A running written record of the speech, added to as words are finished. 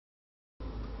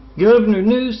Governor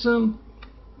Newsom,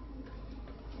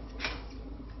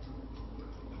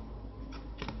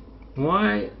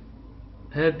 why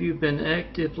have you been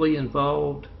actively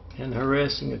involved in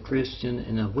harassing a Christian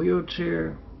in a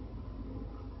wheelchair,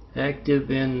 active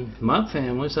in my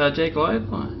family's hijack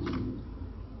lifelines?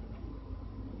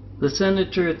 The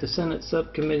senator at the Senate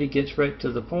subcommittee gets right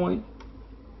to the point,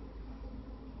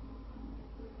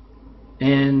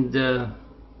 and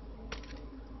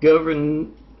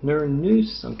Governor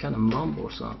Newsom kind of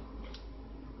mumbles something.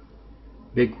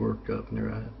 Big work,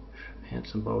 Governor,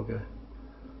 handsome bald guy.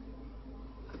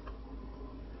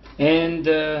 And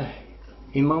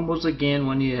he mumbles again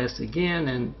when he asks again,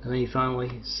 and then he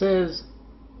finally says,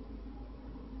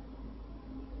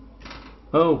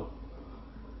 "Oh,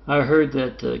 I heard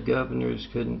that governors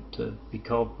couldn't be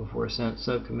called before a Senate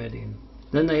subcommittee." And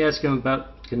then they ask him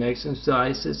about connections to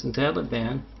ISIS and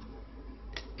Taliban,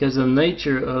 because of the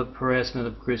nature of harassment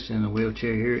of Christian in a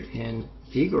wheelchair here in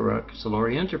Eagle Rock,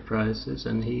 Solari Enterprises,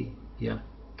 and he,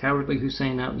 Cowardly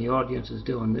Hussein out in the audience is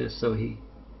doing this, so he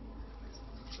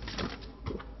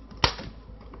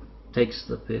takes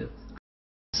the fifth.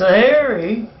 So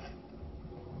Harry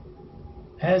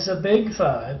has a big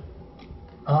five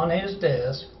on his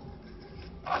desk,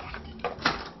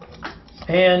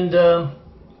 and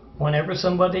whenever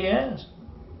somebody asks,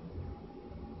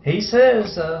 he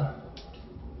says,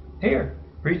 here,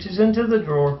 reaches into the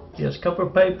drawer, gets a couple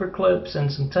of paper clips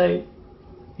and some tape.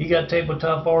 You got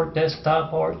tabletop art,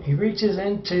 desktop art. He reaches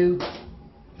into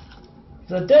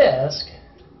the desk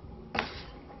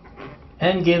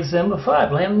and gives them a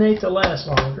 5. Laminate to last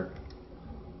longer.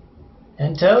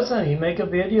 And tells them, you make a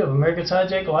video of America's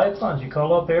Hijack Lifelines. You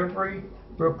call up every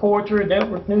reporter,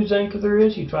 network news anchor there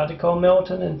is. You try to call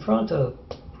Melton in front of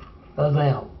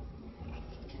them.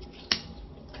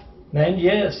 And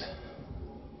yes,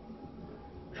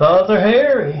 Father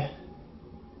Harry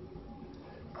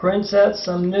prints out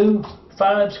some new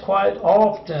 5s quite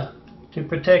often to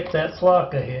protect that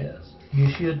flock of his. You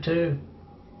should too.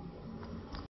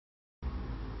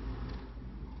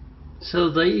 So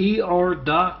the ER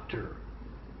doctor,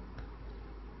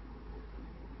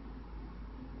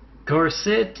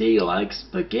 Corsetti like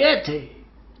spaghetti,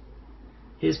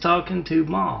 is talking to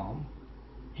Mom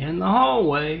in the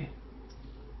hallway,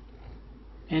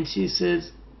 and she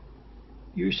says,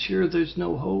 "You're sure there's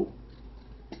no hope?"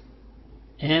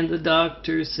 And the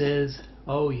doctor says,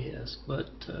 "Oh yes,"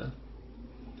 but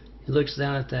he looks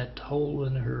down at that hole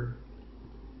in her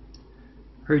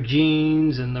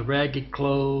jeans and the ragged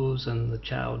clothes, and the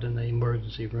child in the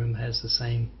emergency room has the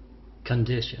same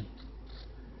condition.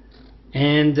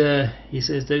 And he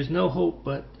says, "There's no hope,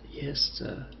 but yes,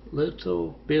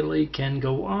 little Billy can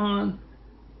go on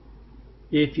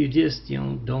if you just,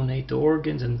 donate the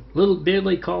organs." And little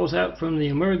Billy calls out from the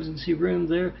emergency room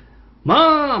there,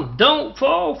 "Mom, don't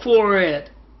fall for it.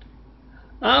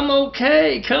 I'm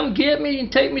okay. Come get me and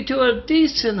take me to a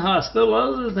decent hospital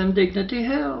other than Dignity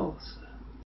Health."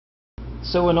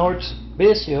 So an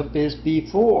archbishop is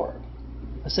before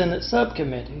a Senate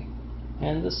subcommittee,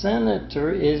 and the senator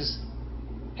is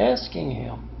asking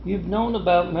him, "You've known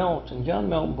about Melton, John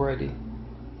Melton Brady,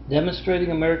 demonstrating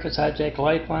America's hijack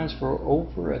lifelines for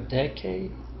over a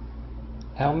decade.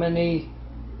 How many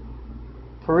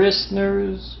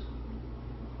parishioners,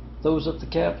 those of the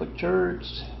Catholic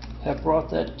Church, have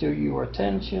brought that to your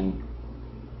attention?"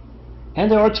 And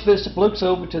the archbishop looks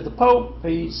over to the Pope.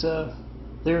 He's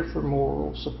there for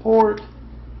moral support,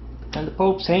 and the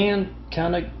Pope's hand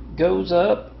kind of goes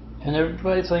up, and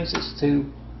everybody thinks it's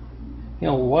to,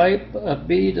 wipe a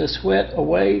bead of sweat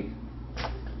away.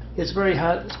 It's very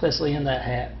hot, especially in that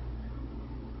hat.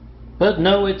 But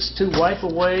no, it's to wipe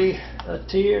away a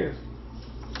tear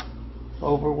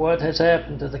over what has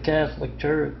happened to the Catholic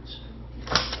Church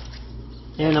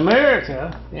in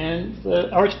America. And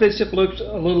the Archbishop looks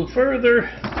a little further,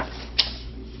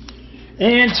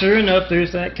 and sure enough,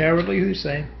 there's that Cowardly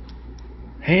Hussein,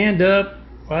 hand up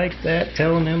like that,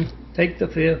 telling him, "Take the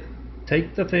fifth,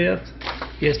 take the fifth."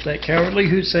 Yes, that Cowardly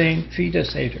Hussein,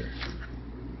 fetus hater,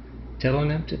 telling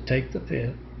him to take the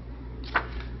fifth.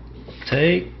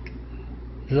 Take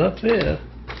the fifth.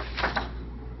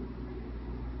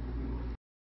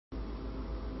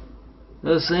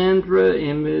 The Sandra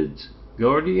image,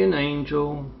 guardian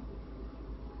angel,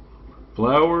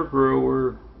 flower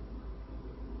grower,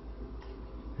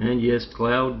 and yes,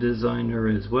 cloud designer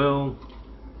as well,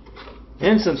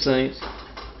 and some saints,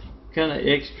 kind of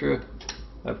extra.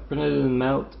 I printed them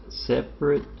out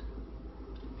separate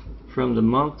from the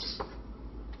months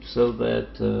so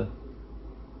that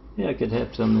I could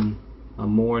have some in a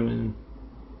morning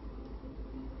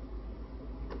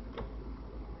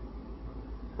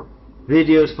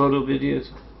videos, photo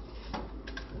videos,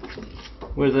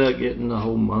 without getting the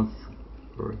whole month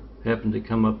or having to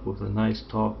come up with a nice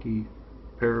talky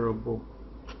parable.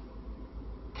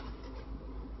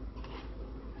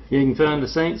 You can find the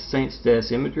Saints,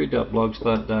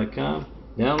 saints-imagery.blogspot.com.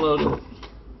 Download them,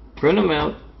 print them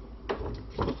out,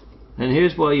 and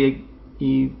here's why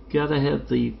you gotta have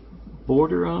the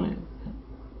border on it.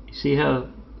 You see how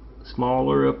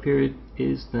smaller up here it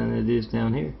is than it is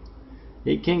down here?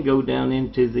 It can go down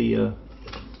into the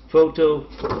photo,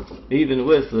 even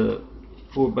with the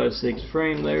 4x6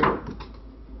 frame there.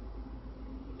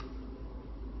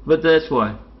 But that's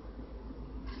why.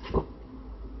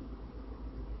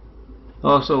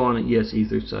 Also on it, yes,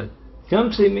 either side.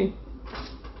 Come see me.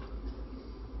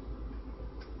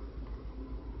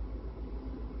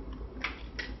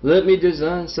 Let me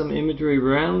design some imagery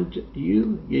around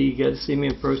you. Yeah, you got to see me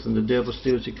in person. The devil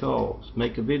steals your calls.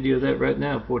 Make a video of that right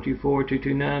now.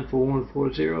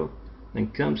 424-229-4140.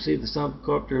 And come see the Son of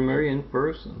Carpenter and Mary in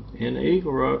person in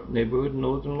Eagle Rock neighborhood in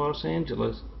northern Los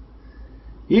Angeles.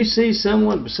 You see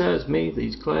someone besides me,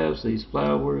 these clouds, these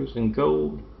flowers, and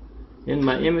gold. In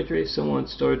my imagery, someone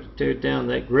started to tear down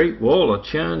that great wall of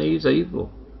Chinese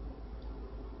evil.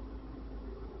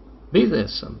 Be that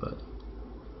somebody.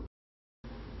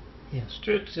 Yeah,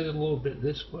 stretch it a little bit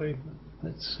this way.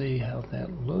 Let's see how that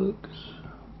looks.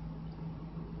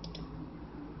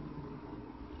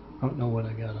 I don't know what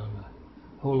I got on a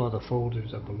whole lot of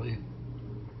folders, I believe.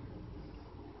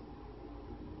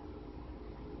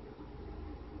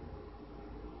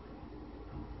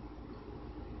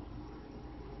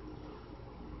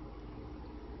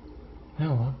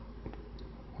 Hello.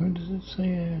 Where does it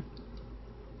say?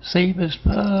 Save as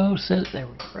post. There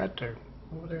we go, right there.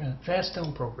 Over there in the Fast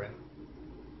Stone program.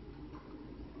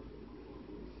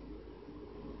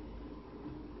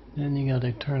 Then you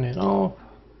gotta turn it off.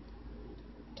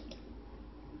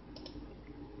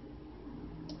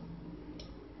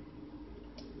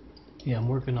 Yeah, I'm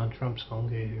working on Trump's phone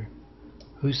gate here.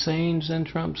 Hussein's in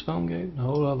Trump's phone gate. A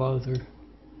whole lot of other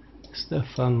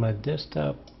stuff on my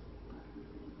desktop.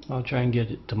 I'll try and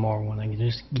get it tomorrow when I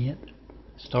just get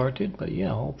started. But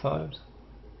yeah, all fives.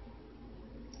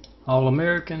 All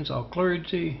Americans, all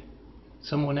clergy.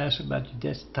 Someone asked about your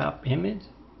desktop image.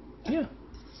 Yeah.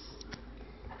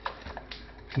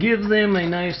 Give them a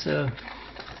nice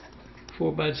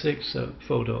 4x6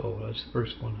 photo. Oh, that's the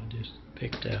first one I just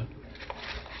picked out.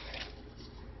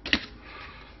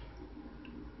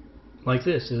 Like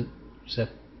this,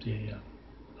 except the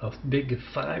a big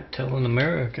 5 telling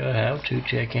America how to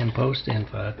check in post in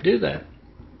 5. Do that.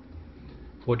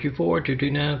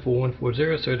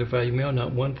 424-229-4140. Certified email,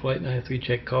 not one flight 93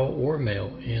 check call or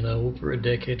mail in over a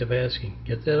decade of asking.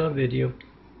 Get that on video.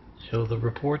 Show the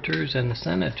reporters and the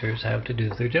senators how to do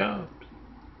their jobs.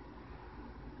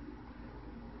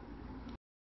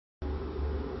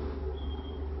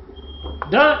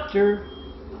 Dr.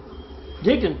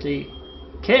 Dignity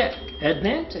Keck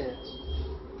Advantage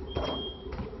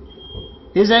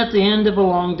is at the end of a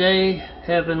long day,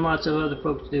 having lots of other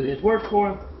folks do his work for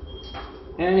him.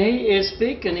 And he is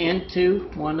speaking into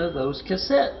one of those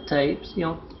cassette tapes, you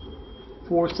know,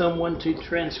 for someone to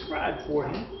transcribe for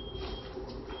him.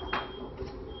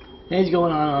 And he's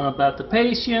going on about the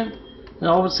patient, and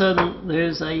all of a sudden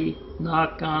there's a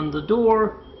knock on the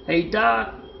door. Hey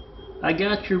doc, I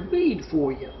got your weed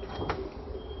for you.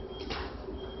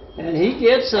 And he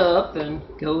gets up and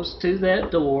goes to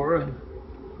that door and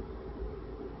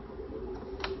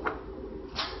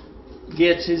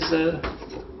gets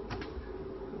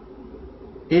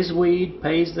his weed,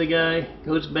 pays the guy,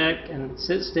 goes back and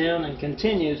sits down and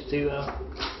continues to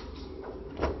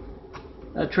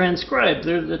transcribe.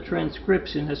 The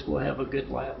transcriptionist will have a good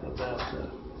laugh about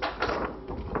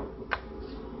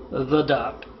the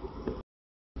doc.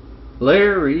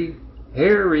 Larry,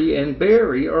 Harry, and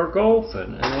Barry are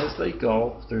golfing, and as they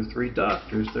golf, there are 3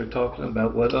 doctors. They're talking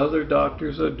about what other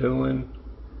doctors are doing,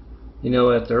 you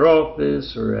know, at their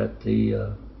office or at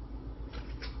the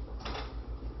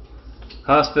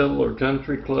hospital or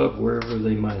country club, wherever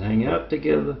they might hang out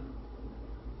together.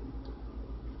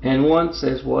 And one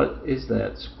says, "What is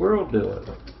that squirrel doing?"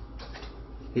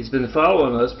 He's been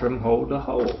following us from hole to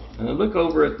hole. And I look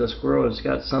over at the squirrel, it's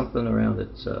got something around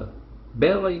its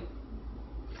belly.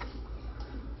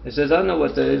 It says, "I know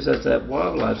what that is. That's that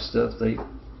wildlife stuff. They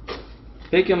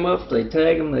pick them up, they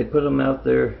tag them, they put them out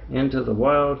there into the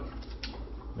wild."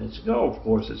 It's a golf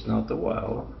course, it's not the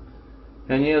wild.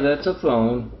 And yeah, that's a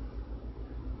phone.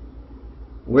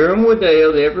 Verum,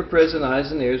 the ever-present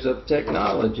eyes and ears of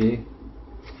technology,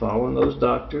 following those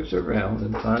doctors around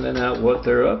and finding out what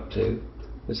they're up to.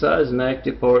 Besides an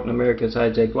active part in America's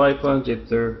high-tech life funds, if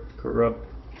they're corrupt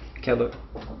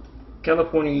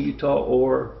California, Utah,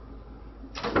 or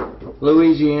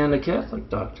Louisiana Catholic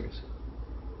doctors.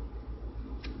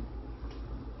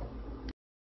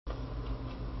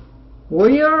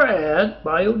 We are at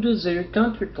Bayou Desert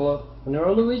Country Club,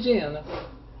 Monroe, Louisiana,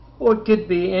 or it could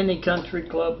be any country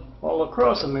club all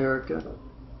across America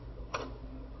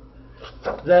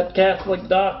that Catholic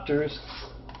doctors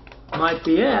might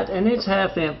be at, and it's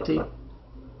half empty.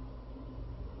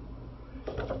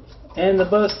 And the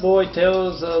busboy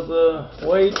tells the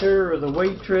waiter or the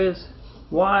waitress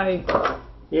why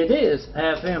it is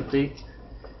half empty.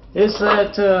 It's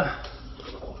that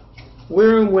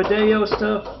Verum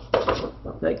stuff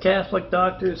that Catholic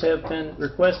doctors have been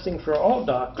requesting for all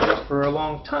doctors for a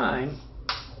long time.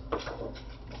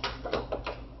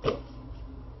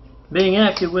 Being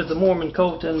active with the Mormon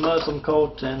cult and Muslim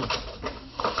cult and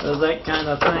that kind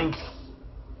of thing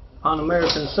on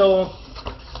American soil.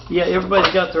 Yeah,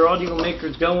 everybody's got their audio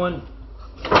makers going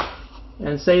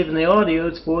and saving the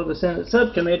audios for the Senate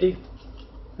subcommittee.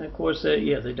 And of course,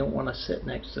 yeah, they don't want to sit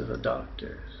next to the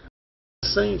doctors.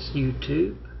 Saints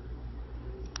YouTube.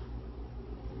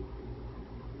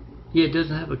 Yeah, it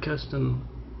doesn't have a custom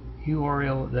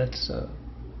URL. That's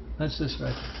this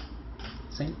right here.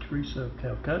 St. Teresa of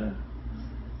Calcutta.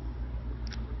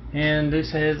 And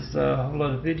this has a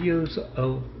lot of videos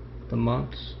of the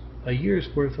months, a year's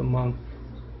worth a month,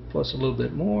 plus a little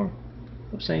bit more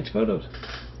of Saints photos.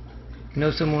 You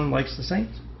know someone likes the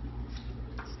Saints?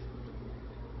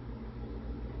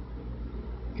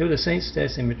 Go to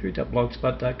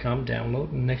saints-imagery.blogspot.com,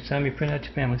 download, and next time you print out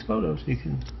your family's photos, you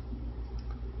can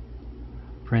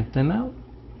print them out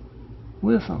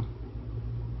with them.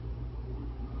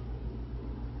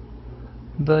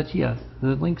 But yeah,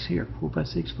 the link's here,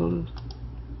 4x6 photos.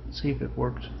 See if it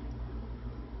works.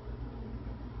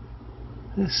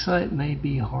 This site may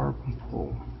be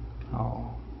harmful.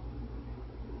 Oh,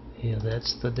 yeah,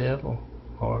 that's the devil.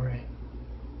 Alright.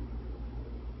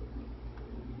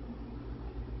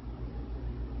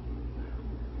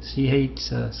 She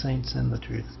hates saints and the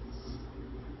truth.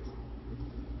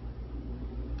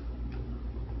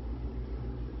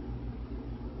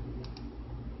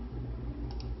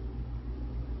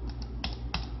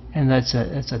 And that's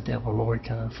a devil lord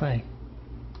kind of thing.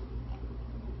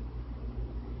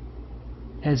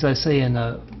 As I say in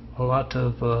a lot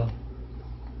of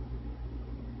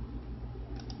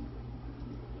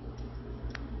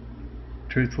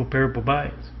truthful parable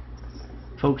bites,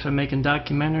 folks are making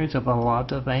documentaries of a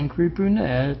lot of angry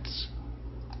brunettes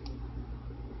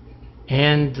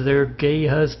and their gay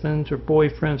husbands or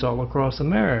boyfriends all across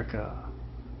America.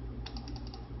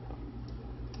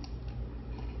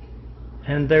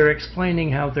 And they're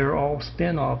explaining how they're all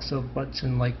spin-offs of Butts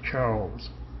in Lake Charles.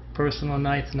 Personal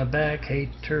knife in the back,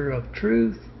 hater of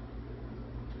truth.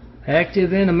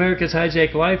 Active in America's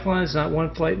hijacked lifelines, not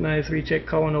one Flight 93 check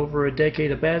calling over a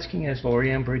decade of basking as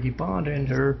Lori Ann Brady Bond and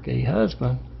her gay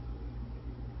husband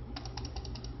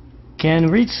can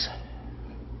reach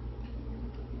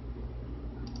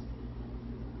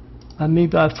me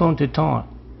by phone to taunt.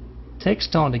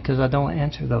 Text taunted because I don't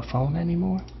answer the phone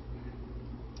anymore.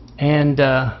 And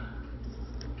yeah,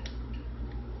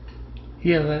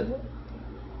 the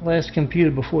last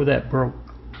computer before that broke.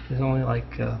 It's only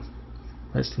like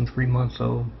less than 3 months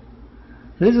old.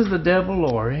 This is the devil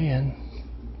Lori, and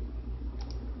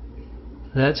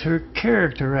that's her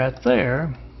character right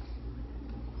there.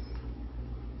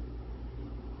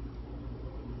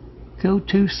 Go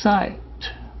to site.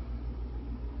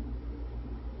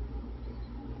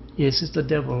 Yes, it's the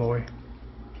devil Lori.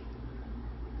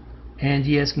 And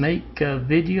yes, make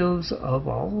videos of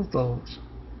all of those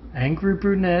angry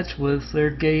brunettes with their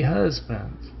gay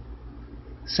husbands.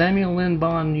 Samuel Lynn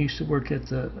Bond used to work at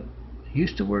the...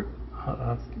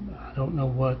 I don't know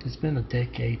what. It's been a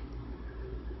decade.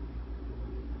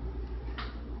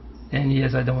 And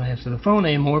yes, I don't answer the phone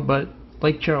anymore, but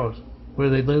Lake Charles,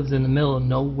 where they lived in the middle of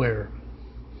nowhere.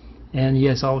 And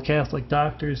yes, all Catholic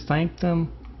doctors thanked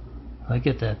them. I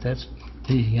get that. That's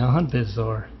beyond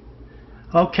bizarre.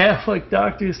 All Catholic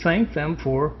doctors thank them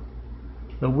for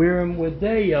the Verum with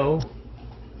Deo.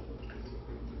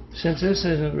 Since this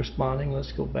isn't responding,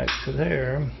 let's go back to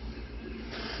there.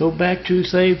 Go back to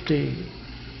safety.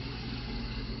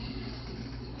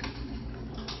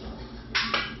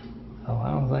 Oh,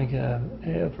 I don't think I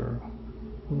ever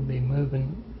will be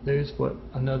moving. There's what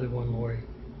another one, Lori,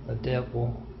 the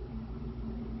devil.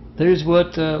 There's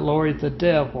what Lori the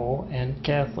devil and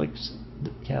Catholic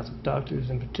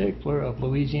doctors in particular of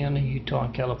Louisiana, Utah,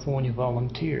 and California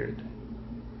volunteered.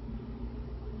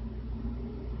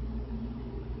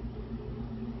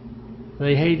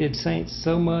 They hated saints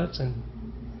so much and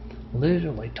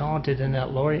literally taunted in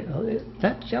that lawyer.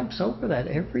 That jumps over that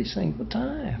every single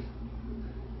time.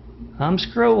 I'm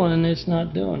scrolling and it's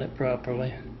not doing it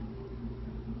properly.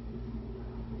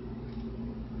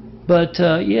 But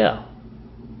yeah,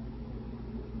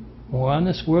 we're on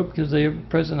this world because they are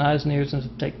present eyes and ears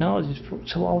and technologies.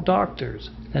 So all doctors,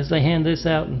 as they hand this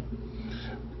out and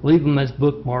leave them as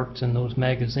bookmarks in those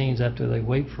magazines after they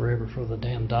wait forever for the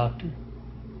damn doctor.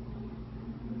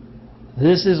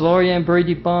 This is Lorianne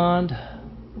Brady Bond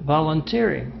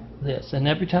volunteering this, and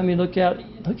every time you look out,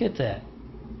 look at that.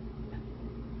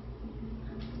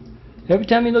 Every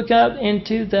time you look out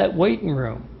into that waiting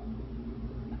room,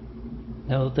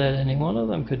 know that any one of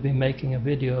them could be making a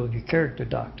video of your character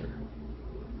doctor.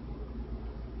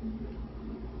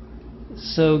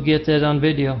 So get that on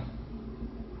video.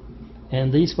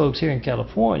 And these folks here in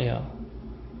California,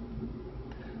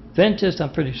 Adventists,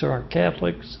 I'm pretty sure aren't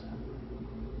Catholics.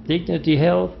 Dignity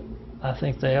Health, I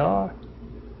think they are.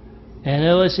 And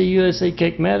LSC USA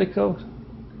Cake Medical.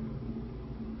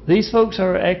 These folks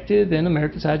are active in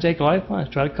America's Hijack Lifelines.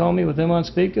 Try to call me with them on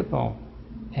speakerphone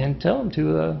and tell them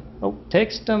to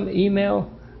text them,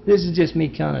 email. This is just me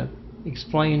kind of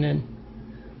explaining.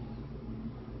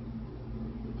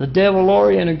 The devil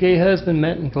Lori and her gay husband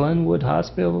met in Glenwood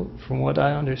Hospital, from what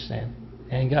I understand,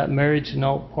 and got married to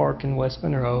Nault Park in West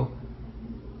Monroe,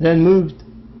 then moved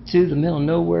to the middle of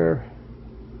nowhere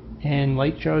in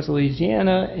Lake Charles,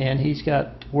 Louisiana, and he's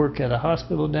got work at a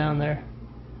hospital down there.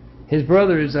 His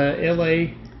brother is a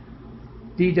LA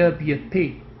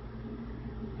DWP,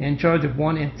 in charge of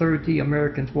 1 in 30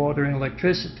 Americans' water and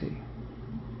electricity.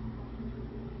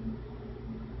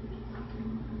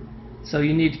 So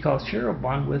you need to call Cheryl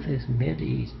Bond with his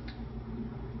Mideast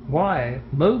wife,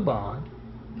 Mo Bond.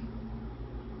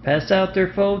 Pass out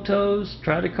their photos,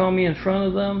 try to call me in front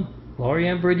of them.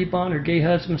 Lorianne Brady Bond, her gay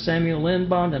husband Samuel Lynn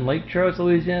Bond in Lake Charles,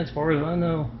 Louisiana, as far as I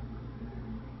know.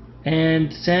 And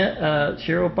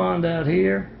Cheryl Bond out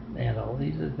here, and all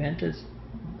these Adventists.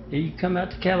 If you come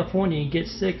out to California and get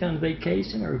sick on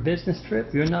vacation or a business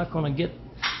trip, you're going to get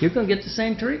the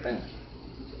same treatment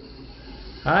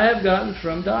I have gotten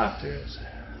from doctors.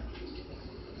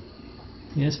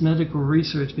 Yes, medical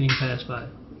research being passed by.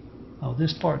 Oh,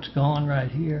 this part's gone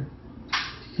right here.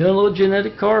 Doing a little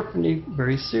genetic carpentry,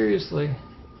 very seriously.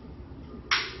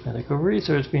 Medical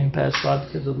research being passed by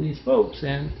because of these folks.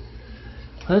 And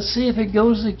let's see if it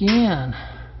goes again.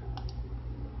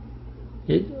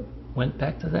 It went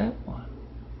back to that one.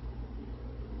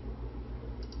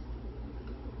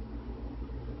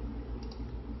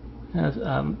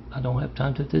 I don't have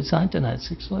time to design tonight,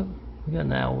 6:11. We got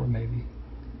an hour maybe.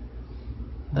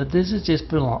 But this is just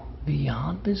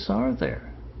beyond bizarre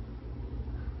there.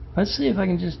 Let's see if I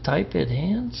can just type it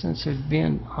in since it's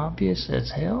being obvious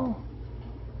as hell.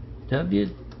 W.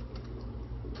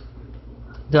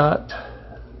 Dot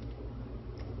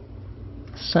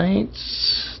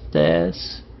Saints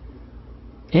dash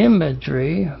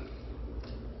imagery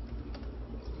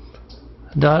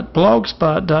dot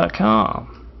blogspot.com.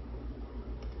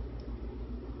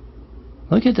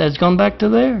 Look at that, it's gone back to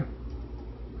there.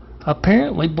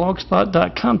 Apparently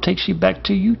blogspot.com takes you back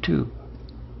to YouTube.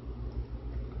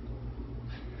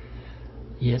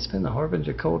 Yeah, it's been the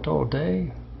Harbinger cult all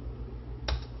day.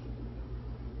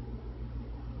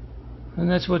 And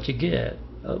that's what you get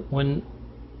when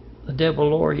the devil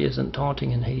Lori isn't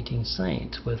taunting and hating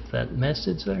saints with that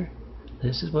message there.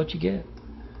 This is what you get.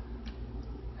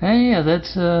 And yeah,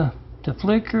 that's the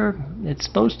Flickr. It's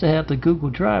supposed to have the Google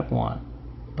Drive one,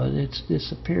 but it's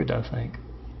disappeared, I think.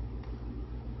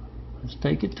 Let's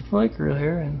take it to Flickr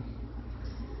there and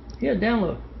yeah,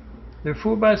 download. They're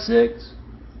 4x6.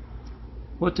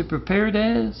 What they're prepared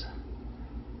as,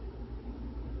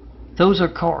 those are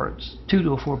cards, 2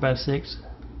 to a 4x6,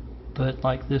 but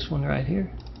like this one right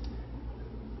here.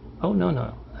 Oh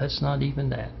no, that's not even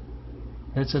that.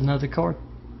 That's another card.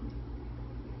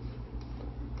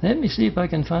 Let me see if I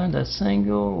can find a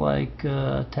single like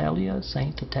Talia,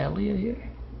 Saint Talia here.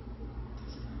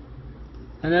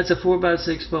 And that's a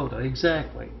 4x6 photo,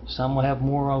 exactly. Some will have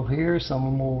more over here, some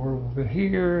will more over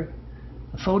here.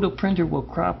 The photo printer will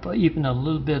crop even a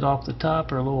little bit off the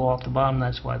top or a little off the bottom,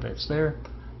 that's why that's there.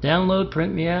 Download,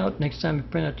 print me out. Next time you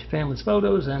print out your family's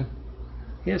photos, and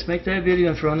yes, make that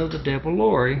video in front of the devil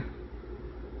Lori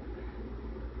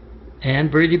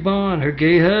and Brady Bond, her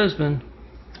gay husband,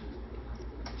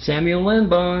 Samuel Lynn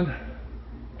Bond.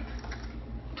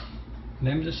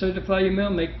 Remember to certify your mail,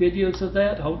 make videos of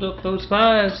that, hold up those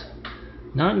fives.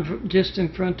 Not just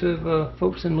in front of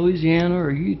folks in Louisiana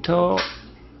or Utah,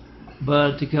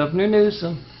 but to Governor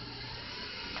Newsom,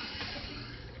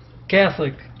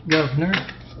 Catholic governor.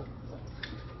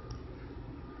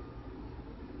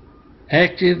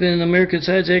 active in America's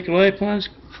hijacked lifelines,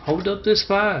 hold up this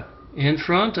fire in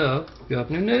front of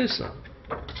Governor Newsom,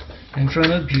 in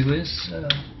front of Jewish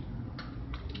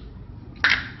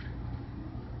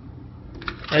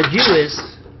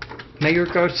Mayor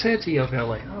Garcetti of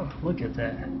LA. Oh, look at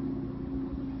that.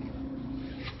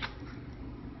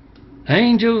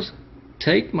 Angels,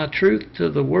 take my truth to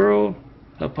the world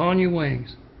upon your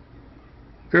wings.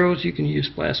 Girls, you can use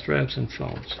flash drives and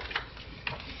phones.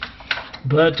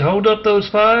 But to hold up those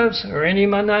fives or any of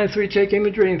my 93 check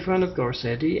imagery in front of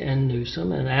Garcetti and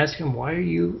Newsom and ask them, why are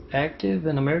you active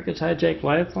in America's hijacked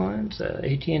lifelines?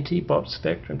 AT&T bought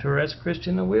Spectrum to harass a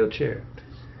Christian in a wheelchair.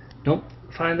 Don't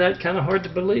find that kind of hard to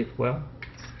believe? Well,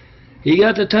 you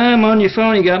got the time on your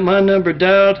phone, you got my number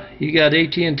dialed, you got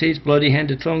AT&T's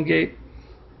bloody-handed phone gate,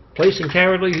 placing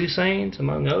cowardly Husseins,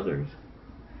 among others,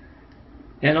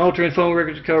 and altering phone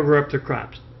records to cover up their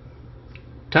crimes.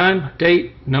 Time,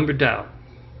 date, number dialed.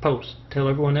 Post. Tell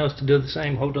everyone else to do the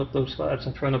same. Hold up those fives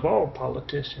in front of all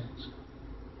politicians.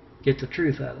 Get the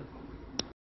truth out of them.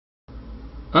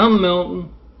 I'm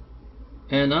Milton,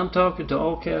 and I'm talking to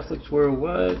all Catholics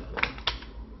worldwide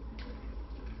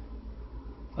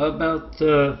about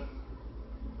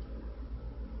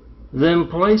them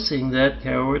placing that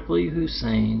cowardly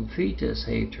Hussein fetus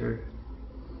hater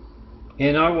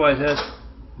in our White House,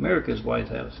 America's White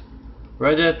House,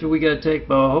 right after we got attacked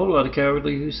by a whole lot of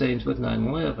cowardly Husseins with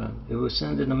 9/11. It was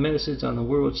sending a message on the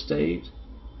world stage.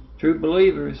 True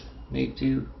believers need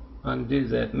to undo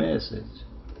that message.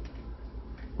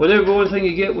 Whatever one thing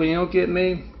you get when you don't get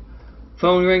me,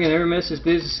 phone ring and error message,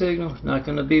 busy signal, not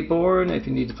going to be boring. If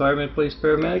you need the firemen, police,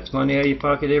 paramedics, money out of your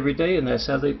pocket every day, and that's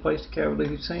how they placed the cowardly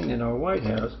Hussein in our White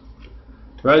House,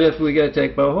 right after we got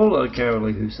attacked by a whole lot of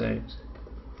cowardly Husseins.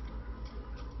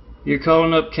 You're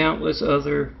calling up countless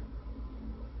other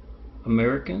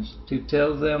Americans to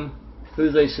tell them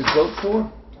who they should vote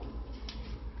for,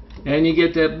 and you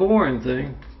get that boring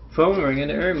thing, phone ring and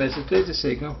error message, busy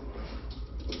signal.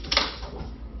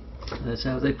 That's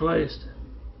how they placed.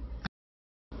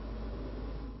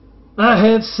 I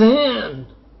have sinned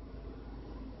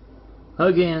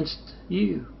against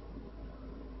you.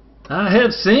 I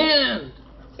have sinned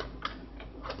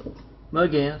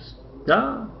against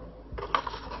God.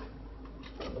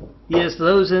 Yes,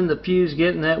 those in the pews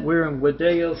getting that Verum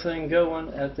thing going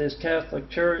at this Catholic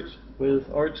church with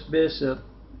Archbishop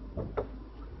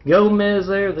Gomez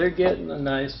there, they're getting a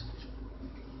nice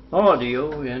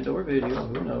audio and or video,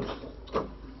 who knows,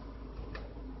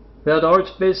 about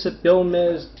Archbishop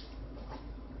Gomez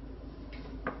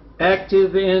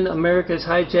active in America's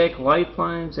hijacked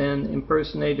lifelines and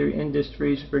impersonator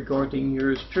industries regarding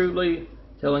yours truly,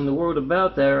 telling the world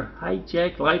about their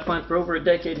hijacked lifeline for over a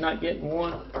decade, not getting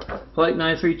one Flight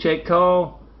 93 check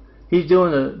call. He's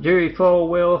doing a Jerry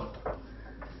Falwell,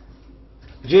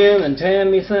 Jim and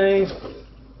Tammy thing,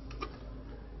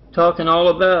 talking all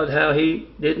about how he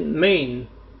didn't mean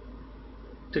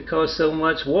to cause so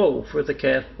much woe for the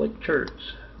Catholic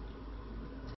Church.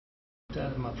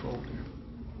 Out of my folder.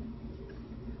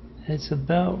 It's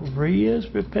about Rhea's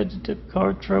repetitive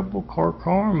car trouble, car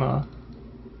karma,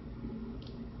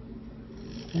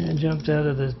 and it jumped out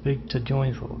of this big to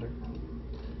join folder.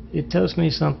 It tells me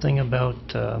something about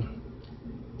the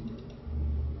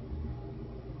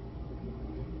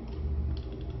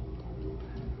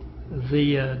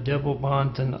devil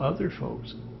bond and other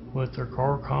folks with their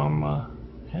car karma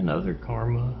and other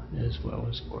karma, as well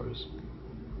as far as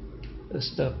the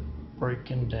stuff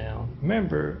breaking down.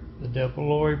 Remember, the devil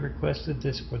Lord requested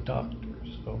this for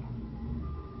doctors, so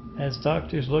as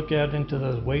doctors look out into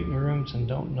those waiting rooms and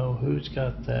don't know who's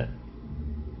got that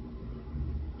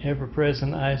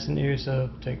ever-present eyes and ears of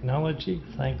technology,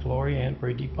 thank Lori Ann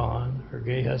Brady Bond, her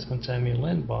gay husband Samuel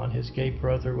Lynn Bond, his gay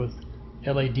brother with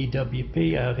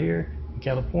LADWP out here in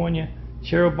California,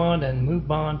 Cheryl Bond and Moo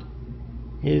Bond,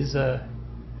 his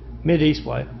Mideast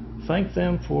wife. Thank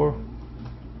them for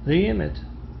the image.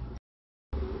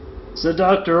 So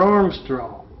Dr.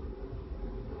 Armstrong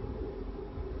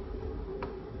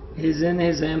is in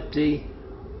his empty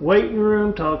waiting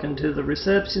room talking to the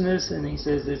receptionist, and he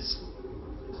says it's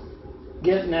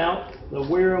getting out the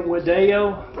Verum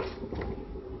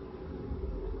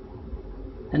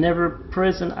and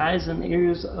ever-present eyes and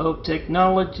ears of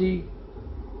technology,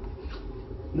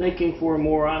 making for a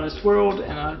more honest world.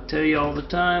 And I tell you all the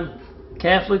time,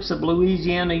 Catholics of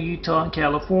Louisiana, Utah, and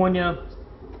California,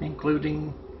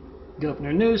 including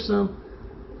Governor Newsom,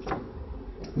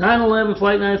 9/11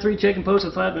 Flight 93 checking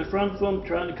posted 5 in front of them,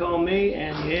 trying to call me,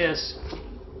 and yes,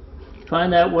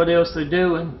 find out what else they're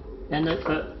doing. And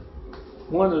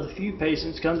one of the few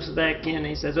patients comes back in and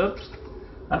he says, oops,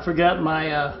 I forgot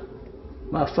my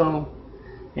my phone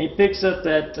And he picks up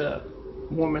that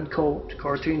Mormon Colt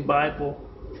cartoon Bible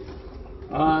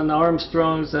on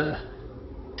Armstrong's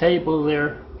table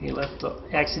there. He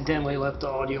accidentally left the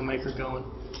audio maker going,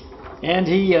 and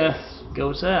he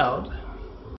goes out.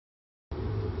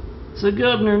 So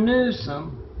Governor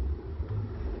Newsom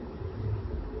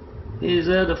is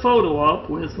at a photo op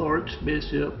with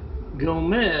Archbishop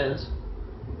Gomez,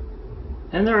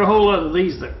 and there are a whole lot of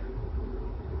these there,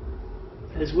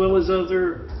 as well as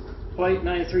other Flight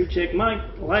 93 check. My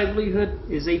livelihood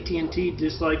is AT&T,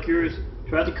 just like yours.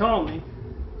 Try to call me.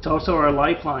 It's also our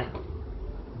lifeline.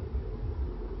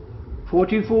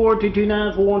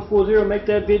 424-229-4140. Make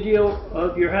that video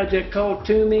of your hijack call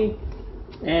to me,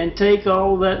 and take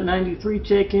all that 93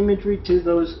 check imagery to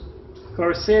those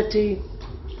Garcetti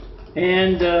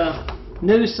and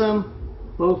Newsom,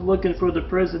 both looking for the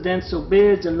presidential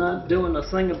bids and not doing a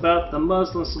thing about the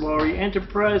Muslim Salari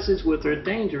enterprises with their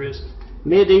dangerous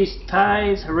Mideast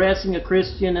ties, harassing a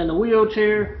Christian in a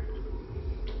wheelchair.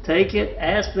 Take it,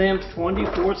 ask them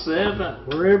 24/7,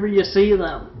 wherever you see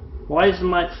them. Why is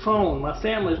my phone, my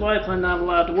family's lifeline, not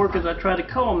allowed to work as I try to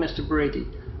call Mr. Brady?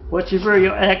 What's your very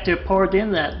active part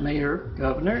in that, Mayor,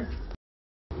 Governor?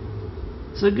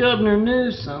 So Governor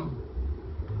Newsom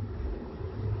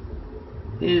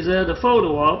is at a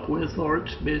photo op with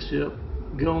Archbishop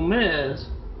Gomez,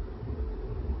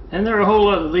 and there are a whole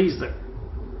lot of these there,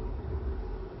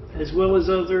 as well as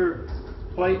other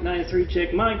Flight 93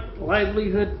 check. My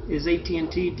livelihood is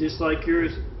AT&T, just like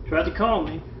yours. Try to call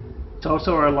me. It's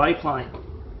also our lifeline.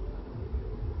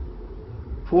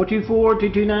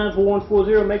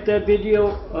 424-229-4140. Make that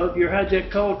video of your hijack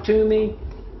call to me,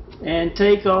 and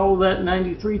take all that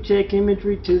 93 check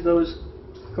imagery to those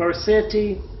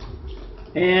Garcetti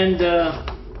and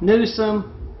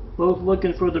Newsom, both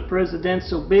looking for the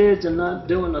presidential bids and not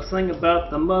doing a thing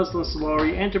about the Muslim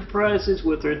Salari enterprises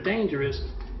with their dangerous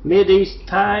Mideast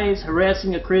ties,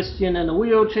 harassing a Christian in a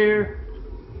wheelchair.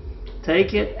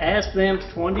 Take it, ask them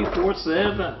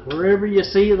 24/7, wherever you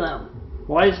see them.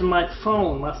 Why is my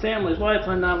phone, my family's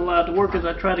lifeline, not allowed to work as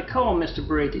I try to call Mr.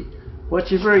 Brady? What's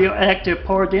your very active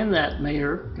part in that,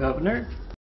 Mayor, Governor?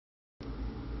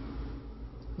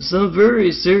 Some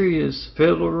very serious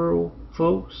federal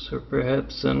folks, or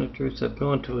perhaps senators, have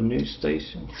gone to a news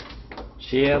station,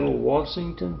 Seattle,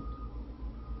 Washington,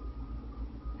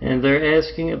 and they're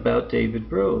asking about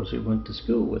David Rose, who went to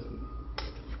school with me.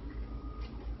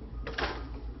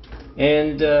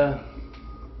 And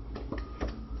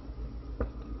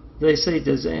they say,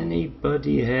 does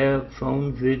anybody have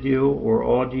phone video or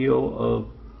audio of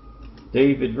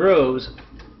David Rose,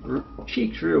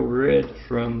 cheeks real red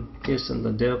from kissing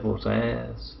the devil's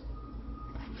ass?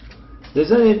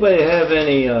 Does anybody have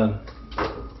any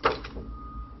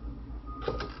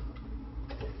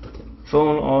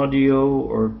phone audio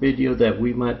or video that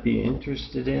we might be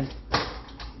interested in?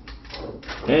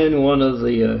 And one of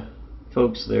the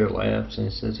folks there laughs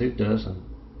and says, who doesn't?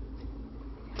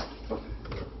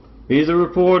 He's a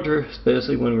reporter,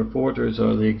 especially when reporters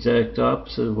are the exact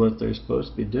opposite of what they're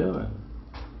supposed to be doing.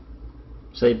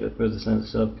 Save it for the Senate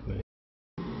subcommittee.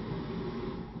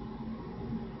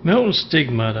 Milton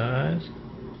stigmatized.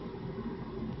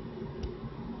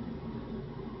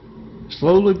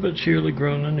 Slowly but surely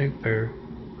grown a new pair.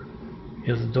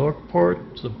 Yeah, the dark part,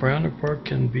 the browner part,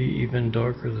 can be even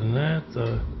darker than that.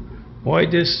 The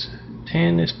whitest,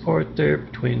 tannest part there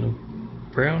between the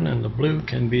brown and the blue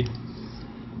can be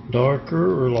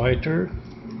darker or lighter,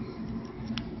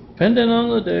 depending on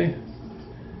the day.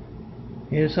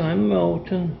 Yes, I'm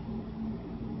Milton.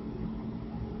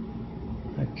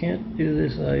 I can't do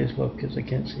this eye as well because I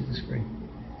can't see the screen.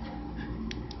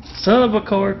 Son of a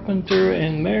carpenter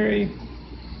and Mary.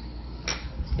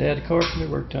 Dad a carpenter,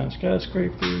 worked on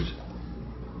skyscrapers.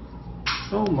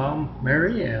 Oh, Mom,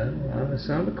 Mary, yeah, I'm the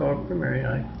son of a carpenter, Mary.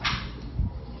 I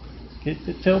get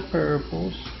to tell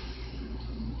parables.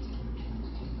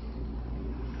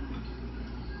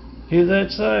 Hear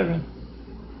that siren?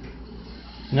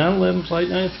 911 Flight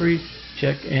 93,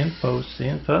 check and post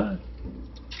stand 5.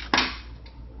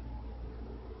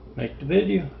 Make the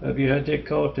video of your hijack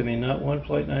call to me, not one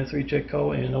Flight 93 check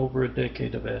call in over a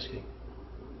decade of asking.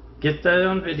 Get that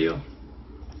on video.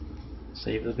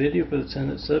 Save the video for the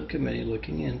Senate subcommittee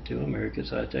looking into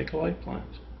America's hijack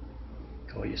lifelines.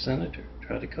 Call your senator.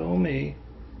 Try to call me.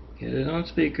 Get it on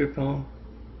speakerphone.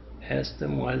 Ask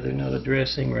them why they're not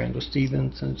addressing Randall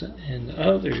Stevenson and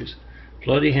others'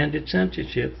 bloody-handed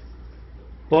censorship.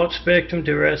 Bought Spectrum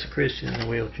to harass a Christian in a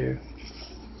wheelchair.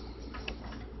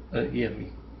 Yeah,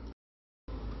 me.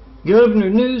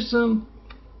 Governor Newsom.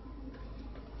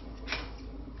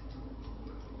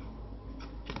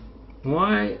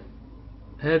 Why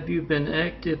have you been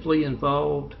actively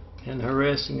involved in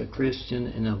harassing a Christian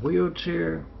in a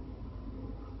wheelchair?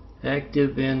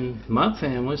 Active in my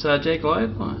family's hijack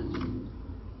lifeline.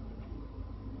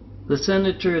 The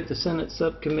senator at the Senate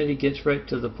subcommittee gets right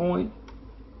to the point,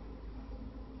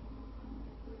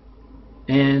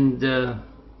 and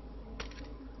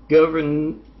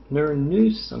Governor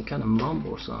Newsom kind of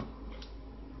mumbles something.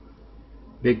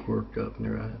 Big word,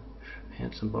 Governor,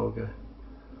 handsome bald guy.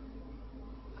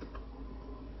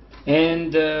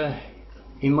 And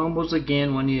he mumbles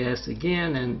again when he asks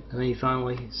again, and then he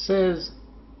finally says,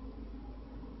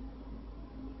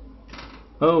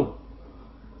 "Oh,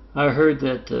 I heard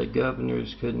that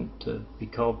governors couldn't be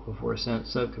called before a Senate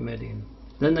subcommittee." And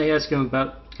then they ask him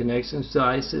about connections to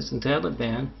ISIS and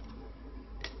Taliban,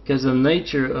 because of the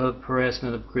nature of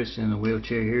harassment of Christian in a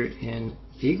wheelchair here in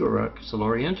Eagle Rock,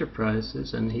 Solari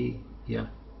Enterprises, and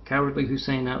Cowardly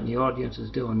Hussein out in the audience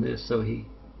is doing this, so he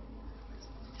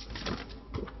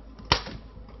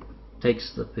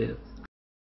takes the fifth.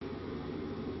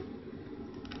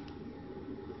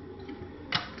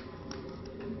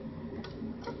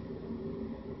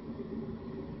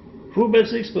 Four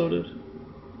best exploded.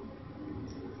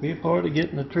 Be a part of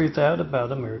getting the truth out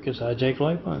about America's hijack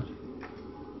lifelines.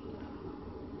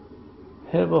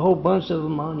 Have a whole bunch of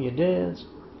them on your desk,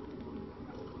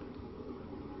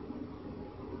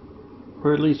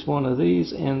 or at least one of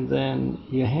these, and then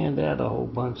you hand out a whole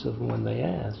bunch of them when they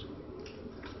ask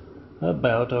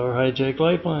about our hijack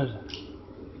lifelines.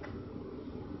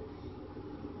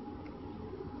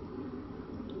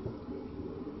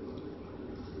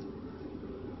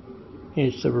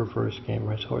 It's the reverse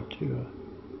camera, it's hard to...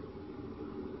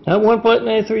 Not one Flight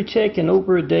 93 check in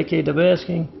over a decade of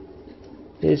asking.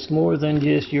 It's more than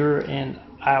just your and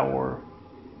our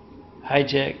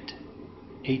hijacked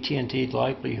AT&T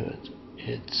livelihoods.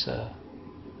 It's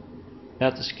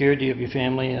about the security of your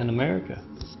family and America.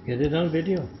 Get it on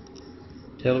video.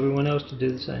 Tell everyone else to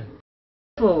do the same.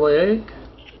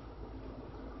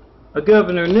 A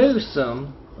Governor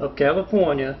Newsom of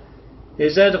California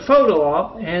is at a photo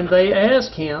op, and they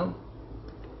ask him,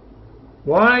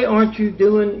 "Why aren't you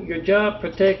doing your job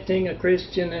protecting a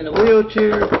Christian in a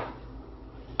wheelchair?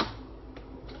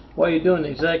 Why are you doing the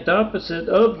exact opposite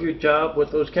of your job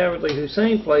with those Cowardly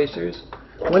Hussein placers?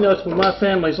 When else will my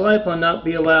family's lifeline not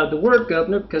be allowed to work,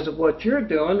 Governor, because of what you're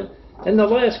doing?" And the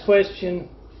last question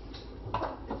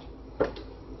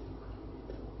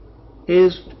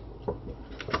is,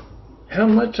 how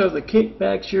much are the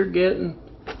kickbacks you're getting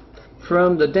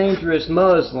from the dangerous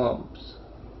Muslims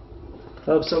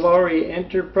of Solari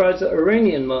Enterprise,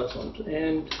 Iranian Muslims?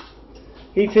 And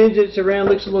he fidgets around,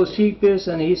 looks a little sheepish,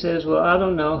 and he says, "Well, I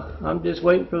don't know. I'm just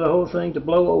waiting for the whole thing to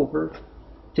blow over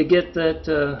to get that,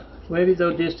 maybe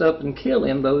they'll just up and kill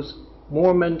him, those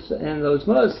Mormons and those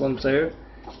Muslims there."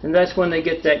 And that's when they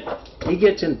get that, he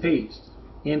gets impeached.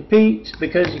 Impeached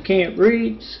because you can't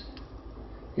reach.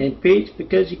 Impeached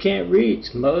because you can't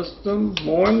reach. Muslim,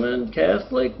 Mormon,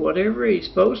 Catholic, whatever he's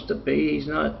supposed to be, he's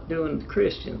not doing the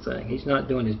Christian thing. He's not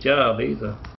doing his job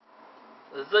either.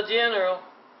 The general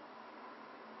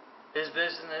is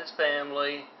visiting his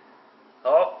family,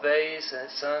 off base, and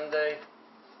it's Sunday.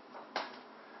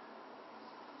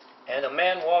 And a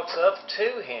man walks up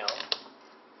to him,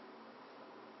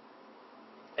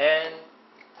 and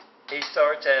he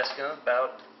starts asking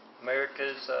about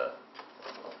America's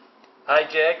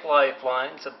hijack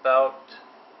lifelines, about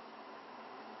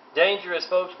dangerous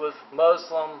folks with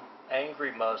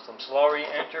angry Muslims. Solari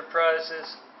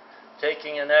Enterprises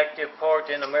taking an active part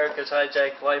in America's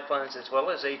hijack lifelines, as well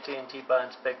as AT&T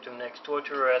buying spectrum next door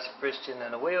to harass a Christian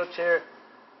in a wheelchair.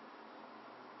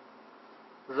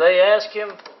 They ask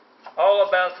him all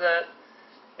about that,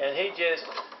 and he just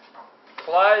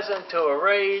flies into a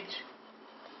rage,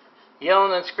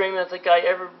 yelling and screaming at the guy.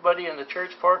 Everybody in the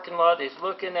church parking lot is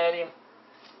looking at him.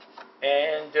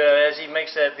 And as he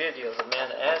makes that video, the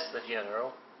man asks the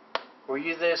general, "Were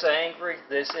you this angry,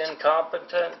 this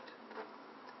incompetent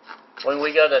when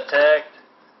we got attacked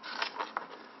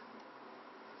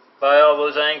by all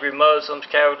those angry Muslims,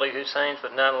 Cowardly Husseins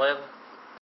with 9/11?